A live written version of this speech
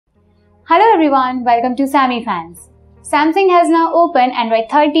Hello everyone, welcome to SammyFans. Samsung has now opened Android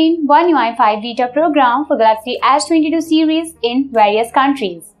 13 One UI 5 beta program for Galaxy S22 series in various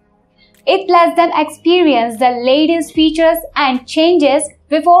countries. It lets them experience the latest features and changes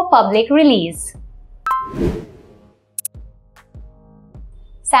before public release.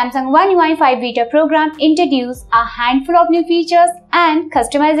 Samsung One UI 5 beta program introduced a handful of new features and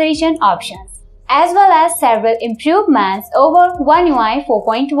customization options, as well as several improvements over One UI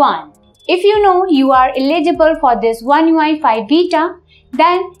 4.1. If you know you are eligible for this One UI 5 beta,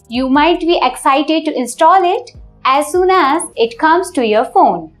 then you might be excited to install it as soon as it comes to your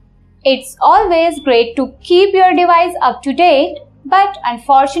phone. It's always great to keep your device up to date, but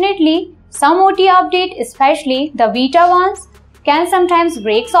unfortunately, some OT updates, especially the beta ones, can sometimes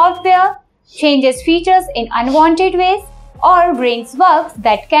break software, changes features in unwanted ways, or brings bugs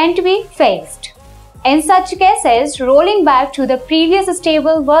that can't be fixed. In such cases, rolling back to the previous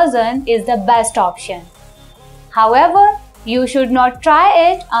stable version is the best option. However, you should not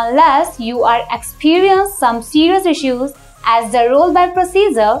try it unless you are experiencing some serious issues, as the rollback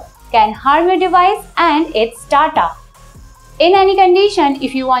procedure can harm your device and its data. In any condition,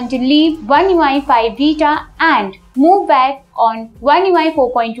 if you want to leave One UI 5 beta and move back on One UI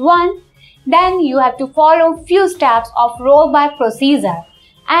 4.1, then you have to follow few steps of rollback procedure,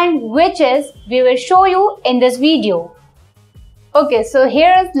 and which is we will show you in this video. Okay, so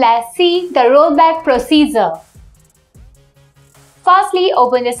let's see the rollback procedure. Firstly,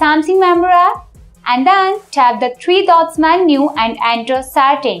 open the Samsung member app and then tap the three dots menu and enter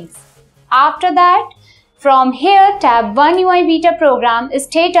settings. After that, from here tap One UI beta program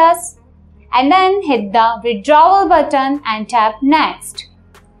status and then hit the withdrawal button and tap next.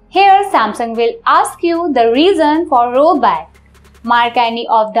 Here Samsung will ask you the reason for rollback. Mark any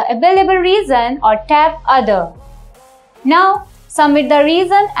of the available reason or tap other. Now submit the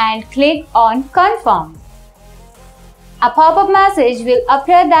reason and click on confirm. A pop-up message will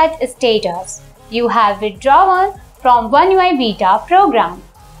appear that status: you have withdrawn from One UI beta program.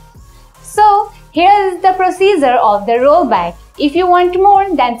 So here is the procedure of the rollback. If you want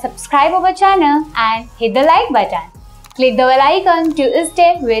more, then subscribe our channel and hit the like button. Click the bell icon to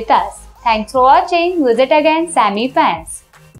stay with us. Thanks for watching. Visit again SammyFans.